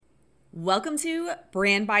Welcome to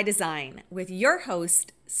Brand by Design with your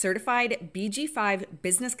host, certified BG5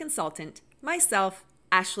 business consultant, myself,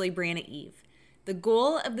 Ashley Brianna Eve. The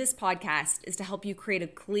goal of this podcast is to help you create a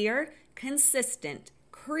clear, consistent,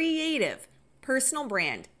 creative, personal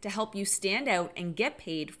brand to help you stand out and get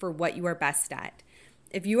paid for what you are best at.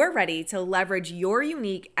 If you are ready to leverage your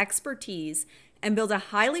unique expertise and build a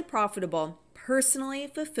highly profitable,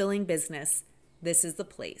 personally fulfilling business, this is the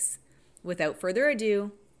place. Without further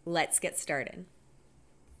ado, let's get started.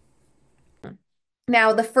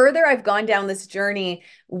 Now, the further I've gone down this journey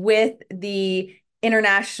with the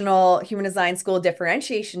International Human Design School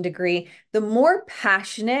differentiation degree, the more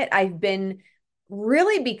passionate I've been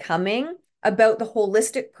really becoming about the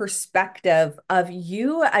holistic perspective of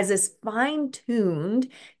you as this fine-tuned,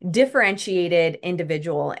 differentiated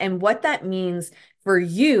individual and what that means for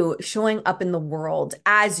you showing up in the world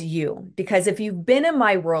as you. Because if you've been in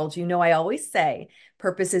my world, you know I always say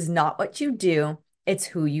purpose is not what you do, it's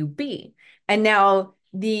who you be. And now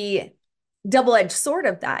the double-edged sword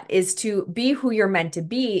of that is to be who you're meant to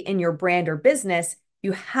be in your brand or business.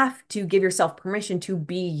 You have to give yourself permission to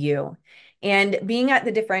be you. And being at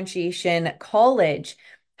the differentiation college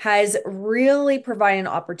has really provided an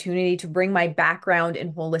opportunity to bring my background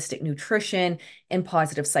in holistic nutrition and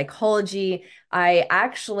positive psychology. I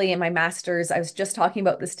actually, in my master's, I was just talking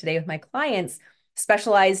about this today with my clients,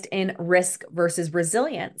 specialized in risk versus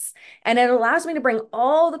resilience. And it allows me to bring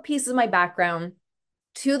all the pieces of my background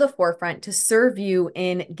to the forefront to serve you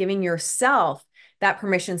in giving yourself that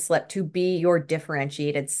permission slip to be your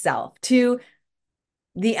differentiated self to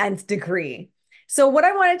the nth degree. So what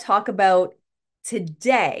I want to talk about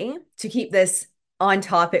today, to keep this on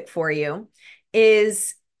topic for you,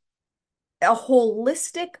 is a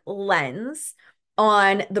holistic lens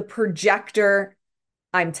on the projector,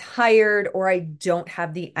 I'm tired, or I don't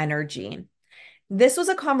have the energy. This was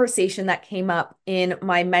a conversation that came up in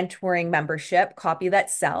my mentoring membership, Copy That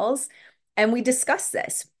Sells, and we discussed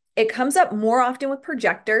this. It comes up more often with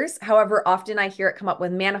projectors. However, often I hear it come up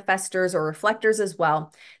with manifestors or reflectors as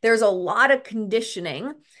well. There's a lot of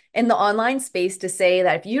conditioning in the online space to say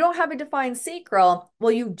that if you don't have a defined sacral,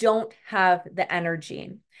 well, you don't have the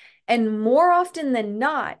energy. And more often than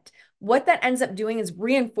not, what that ends up doing is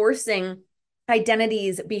reinforcing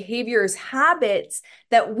identities, behaviors, habits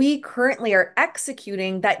that we currently are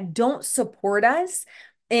executing that don't support us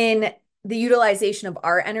in the utilization of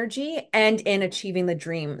our energy and in achieving the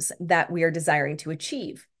dreams that we are desiring to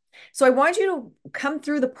achieve. So I want you to come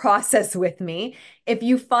through the process with me. If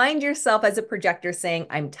you find yourself as a projector saying,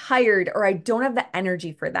 I'm tired or I don't have the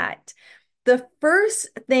energy for that, the first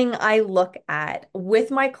thing I look at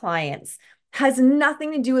with my clients has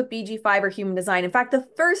nothing to do with BG5 or human design. In fact, the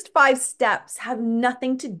first 5 steps have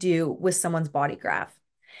nothing to do with someone's body graph.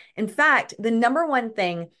 In fact, the number one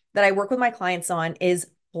thing that I work with my clients on is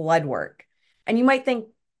blood work. And you might think,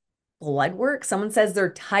 blood work? Someone says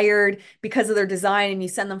they're tired because of their design and you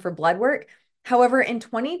send them for blood work. However, in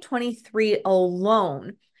 2023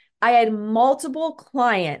 alone, I had multiple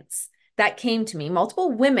clients that came to me, multiple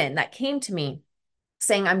women that came to me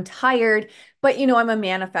saying, I'm tired, but I'm a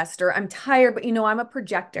manifester. I'm tired, but I'm a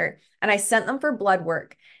projector. And I sent them for blood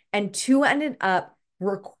work. And 2 ended up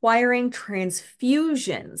requiring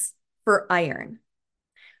transfusions for iron.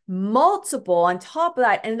 Multiple on top of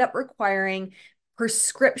that ended up requiring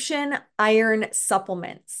prescription iron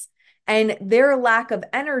supplements. And their lack of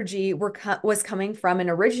energy was coming from and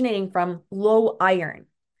originating from low iron.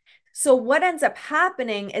 So what ends up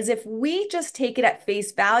happening is if we just take it at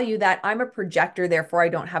face value that I'm a projector, therefore I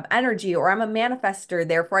don't have energy, or I'm a manifester,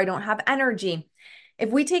 therefore I don't have energy. If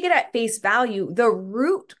we take it at face value, the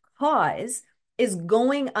root cause is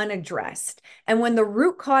going unaddressed. And when the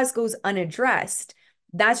root cause goes unaddressed,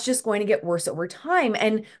 that's just going to get worse over time.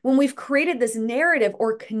 And when we've created this narrative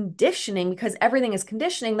or conditioning, because everything is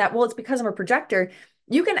conditioning that, well, it's because I'm a projector,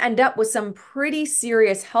 you can end up with some pretty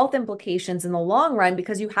serious health implications in the long run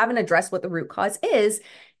because you haven't addressed what the root cause is.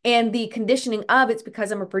 And the conditioning of it's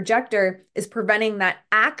because I'm a projector is preventing that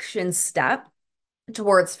action step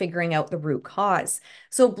towards figuring out the root cause.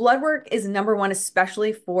 So blood work is number one,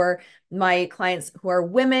 especially for my clients who are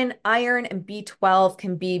women. Iron and B12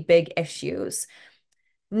 can be big issues.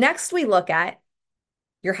 Next, we look at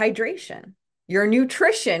your hydration, your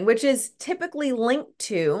nutrition, which is typically linked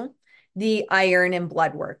to the iron and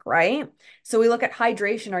blood work, right? So we look at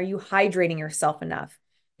hydration. Are you hydrating yourself enough?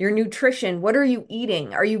 your nutrition. What are you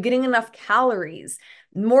eating? Are you getting enough calories?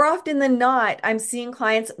 More often than not, I'm seeing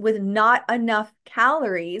clients with not enough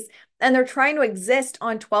calories and they're trying to exist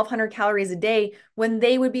on 1,200 calories a day when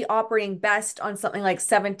they would be operating best on something like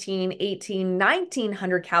 17, 18,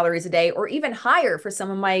 1,900 calories a day, or even higher for some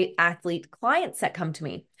of my athlete clients that come to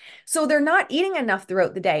me. So they're not eating enough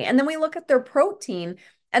throughout the day. And then we look at their protein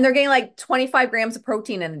and they're getting like 25 grams of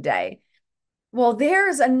protein in a day. Well,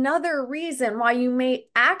 there's another reason why you may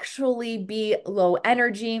actually be low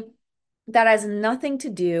energy that has nothing to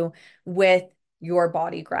do with your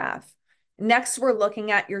body graph. Next, we're looking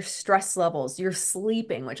at your stress levels, your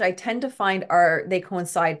sleeping, which I tend to find they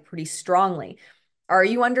coincide pretty strongly. Are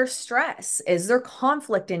you under stress? Is there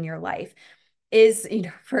conflict in your life?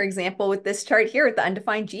 For example, with this chart here at the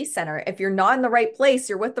Undefined G Center, if you're not in the right place,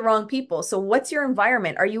 you're with the wrong people. So what's your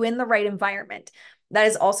environment? Are you in the right environment? That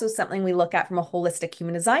is also something we look at from a holistic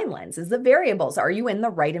human design lens, is the variables. Are you in the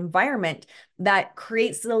right environment that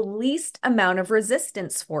creates the least amount of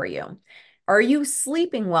resistance for you? Are you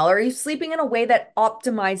sleeping well? Are you sleeping in a way that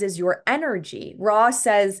optimizes your energy? Ross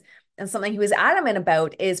says, and something he was adamant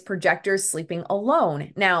about is projectors sleeping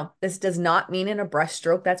alone. Now, this does not mean in a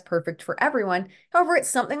brushstroke that's perfect for everyone. However, it's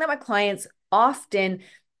something that my clients often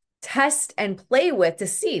test and play with to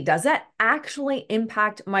see, does that actually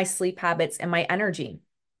impact my sleep habits and my energy?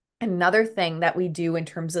 Another thing that we do in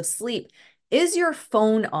terms of sleep is your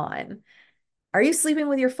phone on. Are you sleeping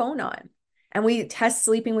with your phone on? And we test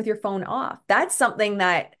sleeping with your phone off. That's something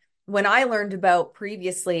that when I learned about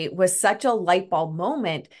previously was such a light bulb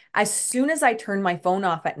moment. As soon as I turned my phone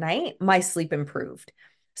off at night, my sleep improved.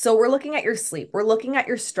 So we're looking at your sleep. We're looking at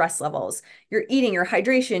your stress levels, your eating, your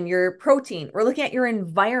hydration, your protein. We're looking at your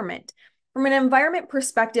environment. From an environment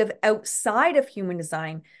perspective outside of human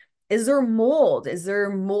design, is there mold? Is there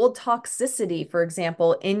mold toxicity, for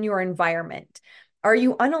example, in your environment? Are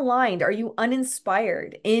you unaligned? Are you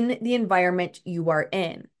uninspired in the environment you are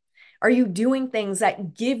in? Are you doing things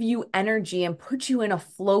that give you energy and put you in a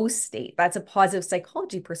flow state? That's a positive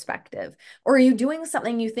psychology perspective. Or are you doing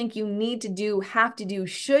something you think you need to do, have to do,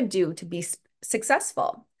 should do to be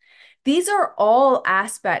successful? These are all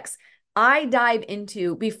aspects I dive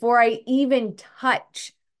into before I even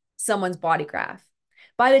touch someone's body graph.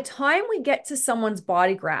 By the time we get to someone's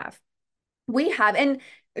body graph, and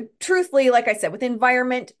truthfully, like I said, with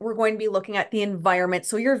environment, we're going to be looking at the environment.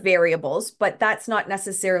 So your variables, but that's not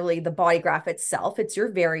necessarily the body graph itself. It's your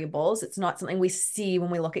variables. It's not something we see when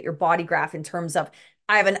we look at your body graph in terms of,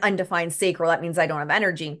 I have an undefined sacral. That means I don't have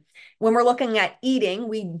energy. When we're looking at eating,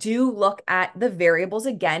 we do look at the variables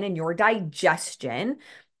again in your digestion.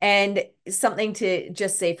 And something to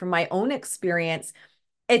just say from my own experience,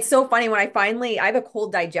 it's so funny when I have a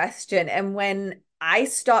cold digestion, and when I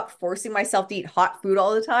stopped forcing myself to eat hot food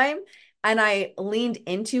all the time and I leaned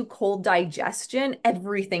into cold digestion,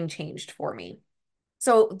 everything changed for me.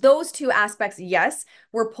 So those two aspects, yes,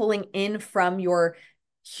 we're pulling in from your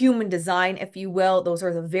human design, if you will. Those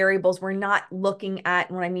are the variables. We're not looking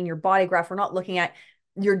at, when I mean your body graph, we're not looking at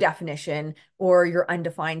your definition or your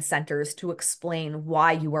undefined centers to explain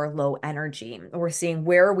why you are low energy. We're seeing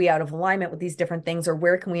where are we out of alignment with these different things, or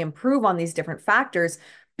where can we improve on these different factors.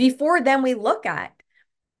 Before then, we look at,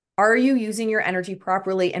 are you using your energy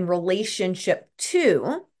properly in relationship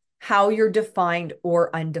to how you're defined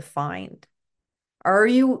or undefined? Are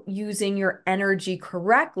you using your energy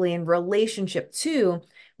correctly in relationship to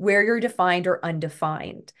where you're defined or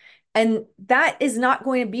undefined? And that is not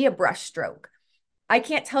going to be a brushstroke. I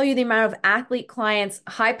can't tell you the amount of athlete clients,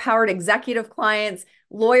 high-powered executive clients,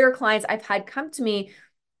 lawyer clients I've had come to me,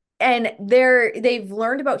 and they've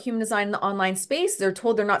learned about human design in the online space. They're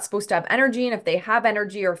told they're not supposed to have energy, and if they have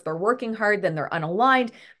energy or if they're working hard, then they're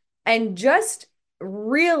unaligned. And just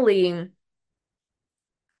really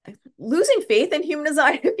losing faith in human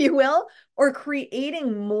design, if you will, or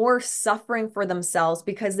creating more suffering for themselves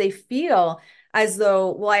because they feel as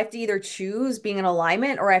though, well, I have to either choose being in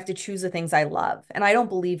alignment or I have to choose the things I love. And I don't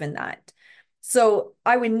believe in that. So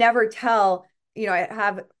I would never tell, I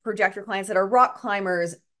have projector clients that are rock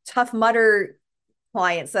climbers, Tough Mudder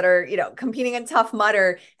clients that are, competing in Tough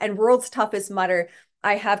Mudder and World's Toughest Mudder.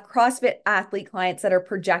 I have CrossFit athlete clients that are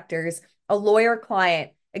projectors, a lawyer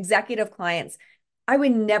client, executive clients. I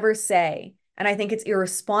would never say, and I think it's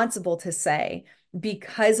irresponsible to say,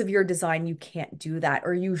 because of your design, you can't do that,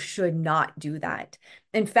 or you should not do that.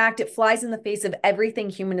 In fact, it flies in the face of everything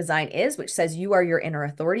human design is, which says you are your inner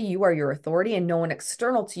authority, you are your authority, and no one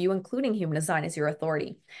external to you, including human design, is your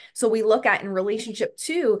authority. So we look at in relationship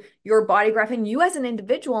to your body graph and you as an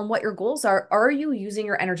individual and what your goals are you using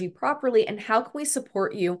your energy properly? And how can we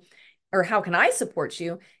support you, or how can I support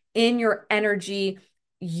you in your energy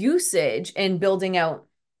usage in building out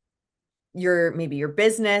maybe your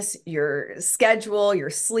business, your schedule, your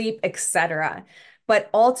sleep, etc. But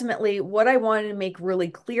ultimately, what I wanted to make really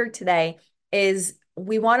clear today is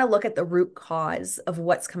we want to look at the root cause of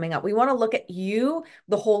what's coming up. We want to look at you,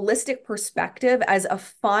 the holistic perspective, as a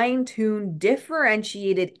fine-tuned,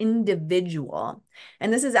 differentiated individual.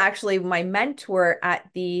 And this is actually my mentor at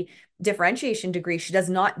the differentiation degree. She does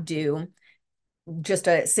not do just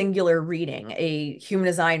a singular reading, a human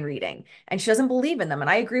design reading. And she doesn't believe in them. And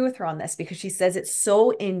I agree with her on this because she says it's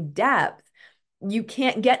so in depth, you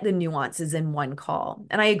can't get the nuances in one call.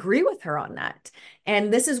 And I agree with her on that.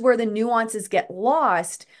 And this is where the nuances get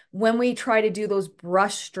lost when we try to do those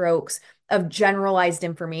brush strokes of generalized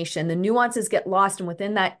information. The nuances get lost. And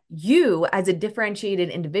within that, you as a differentiated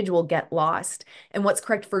individual get lost. And what's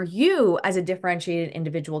correct for you as a differentiated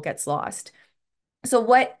individual gets lost. So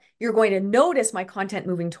what you're going to notice my content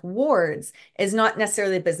moving towards is not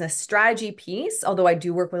necessarily a business strategy piece, although I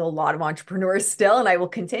do work with a lot of entrepreneurs still, and I will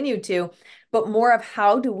continue to, but more of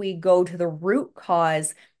how do we go to the root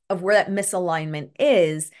cause of where that misalignment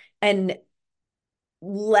is and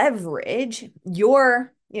leverage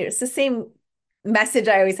your, it's the same message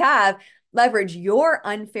I always have, leverage your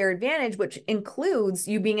unfair advantage, which includes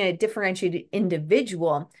you being a differentiated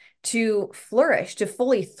individual to flourish, to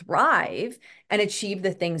fully thrive and achieve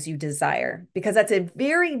the things you desire. Because that's a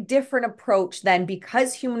very different approach than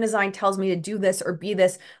because human design tells me to do this or be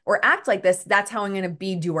this or act like this, that's how I'm going to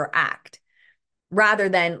be, do, or act. Rather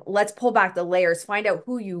than let's pull back the layers, find out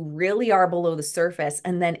who you really are below the surface,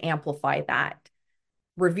 and then amplify that.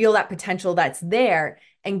 Reveal that potential that's there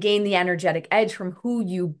and gain the energetic edge from who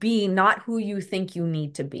you be, not who you think you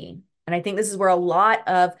need to be. And I think this is where a lot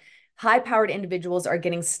of high-powered individuals are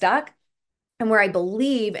getting stuck, and where I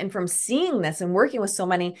believe, and from seeing this and working with so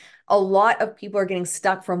many, a lot of people are getting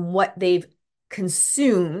stuck from what they've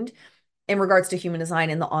consumed in regards to human design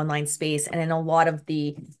in the online space and in a lot of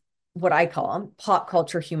the what I call them pop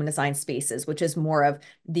culture human design spaces, which is more of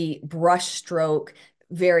the brushstroke,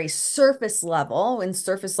 very surface level, and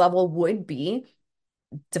surface level would be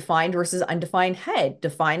defined versus undefined head,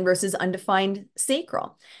 defined versus undefined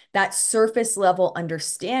sacral. That surface level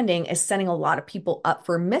understanding is setting a lot of people up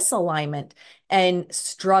for misalignment and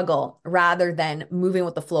struggle rather than moving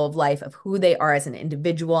with the flow of life of who they are as an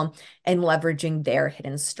individual and leveraging their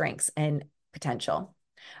hidden strengths and potential.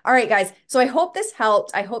 All right, guys. So I hope this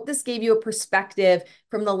helped. I hope this gave you a perspective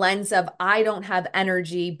from the lens of I don't have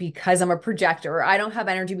energy because I'm a projector, or I don't have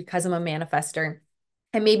energy because I'm a manifester.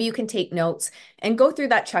 And maybe you can take notes and go through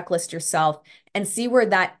that checklist yourself and see where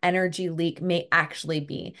that energy leak may actually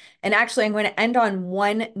be. And actually, I'm going to end on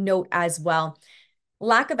one note as well.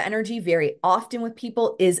 Lack of energy very often with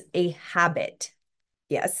people is a habit.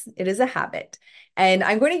 Yes, it is a habit. And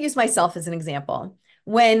I'm going to use myself as an example.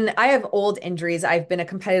 When I have old injuries, I've been a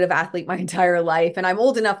competitive athlete my entire life, and I'm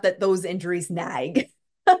old enough that those injuries nag.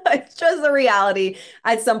 It's just the reality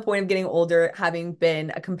at some point of getting older, having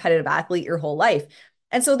been a competitive athlete your whole life.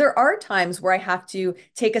 And so there are times where I have to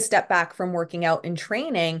take a step back from working out and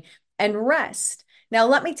training and rest. Now,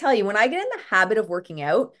 let me tell you, when I get in the habit of working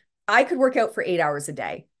out, I could work out for 8 hours a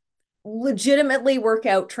day, legitimately work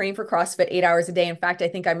out, train for CrossFit 8 hours a day. In fact, I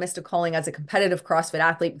think I missed a calling as a competitive CrossFit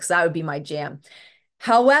athlete because that would be my jam.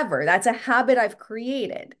 However, that's a habit I've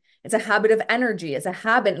created. It's a habit of energy. It's a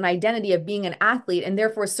habit and identity of being an athlete, and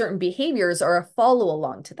therefore certain behaviors are a follow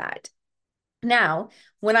along to that. Now,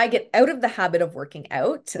 when I get out of the habit of working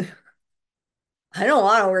out, I don't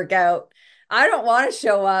want to work out. I don't want to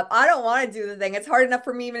show up. I don't want to do the thing. It's hard enough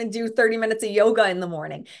for me even to do 30 minutes of yoga in the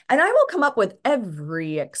morning. And I will come up with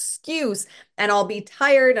every excuse, and I'll be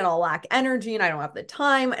tired and I'll lack energy and I don't have the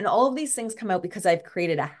time. And all of these things come out because I've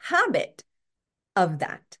created a habit of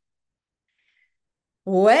that.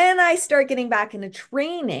 When I start getting back into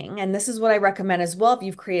training, and this is what I recommend as well, if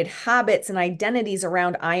you've created habits and identities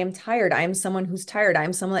around, I am tired, I am someone who's tired, I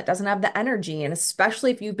am someone that doesn't have the energy, and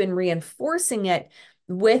especially if you've been reinforcing it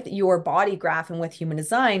with your body graph and with human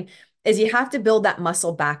design, is you have to build that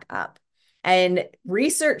muscle back up. And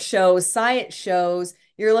research shows, science shows,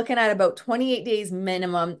 you're looking at about 28 days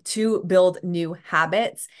minimum to build new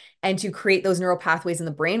habits and to create those neural pathways in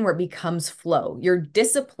the brain where it becomes flow. Your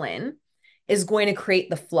discipline is going to create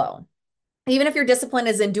the flow. Even if your discipline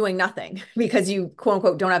is in doing nothing because you quote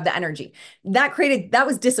unquote don't have the energy, that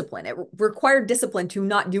was discipline. It required discipline to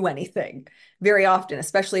not do anything very often,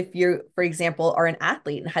 especially if you, for example, are an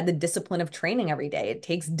athlete and had the discipline of training every day. It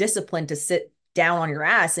takes discipline to sit down on your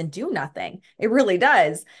ass and do nothing. It really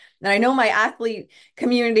does. And I know my athlete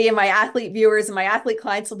community and my athlete viewers and my athlete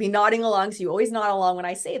clients will be nodding along. So you always nod along when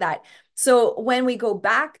I say that. So when we go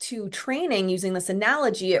back to training using this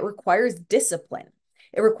analogy, it requires discipline.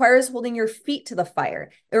 It requires holding your feet to the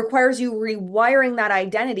fire. It requires you rewiring that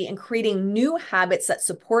identity and creating new habits that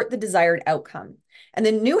support the desired outcome. And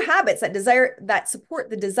the new habits that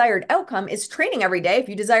support the desired outcome is training every day if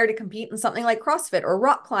you desire to compete in something like CrossFit or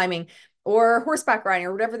rock climbing or horseback riding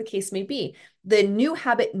or whatever the case may be. The new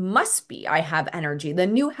habit must be I have energy. The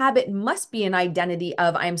new habit must be an identity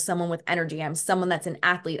of I'm someone with energy. I'm someone that's an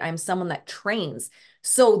athlete. I'm someone that trains,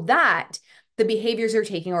 so that the behaviors you're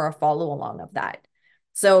taking are a follow along of that.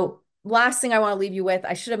 So, last thing I want to leave you with,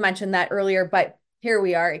 I should have mentioned that earlier, but here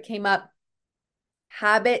we are. It came up.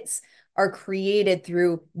 Habits are created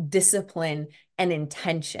through discipline and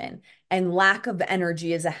intention, and lack of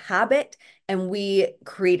energy is a habit. And we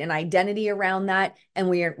create an identity around that, and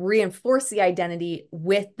we reinforce the identity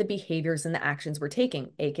with the behaviors and the actions we're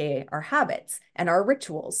taking, AKA our habits and our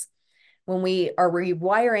rituals. When we are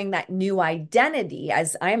rewiring that new identity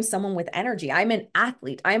as I am someone with energy, I'm an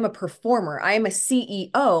athlete, I'm a performer, I am a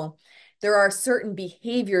CEO, there are certain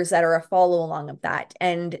behaviors that are a follow along of that.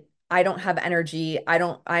 And I don't have energy,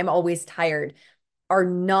 I'm always tired, are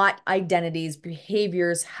not identities,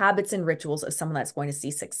 behaviors, habits, and rituals of someone that's going to see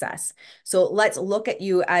success. So let's look at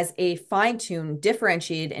you as a fine-tuned,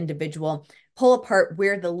 differentiated individual, pull apart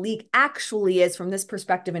where the leak actually is from this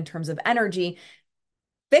perspective in terms of energy,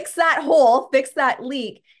 fix that hole, fix that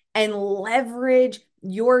leak, and leverage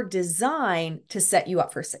your design to set you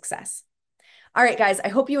up for success. All right, guys, I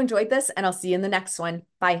hope you enjoyed this, and I'll see you in the next one.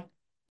 Bye.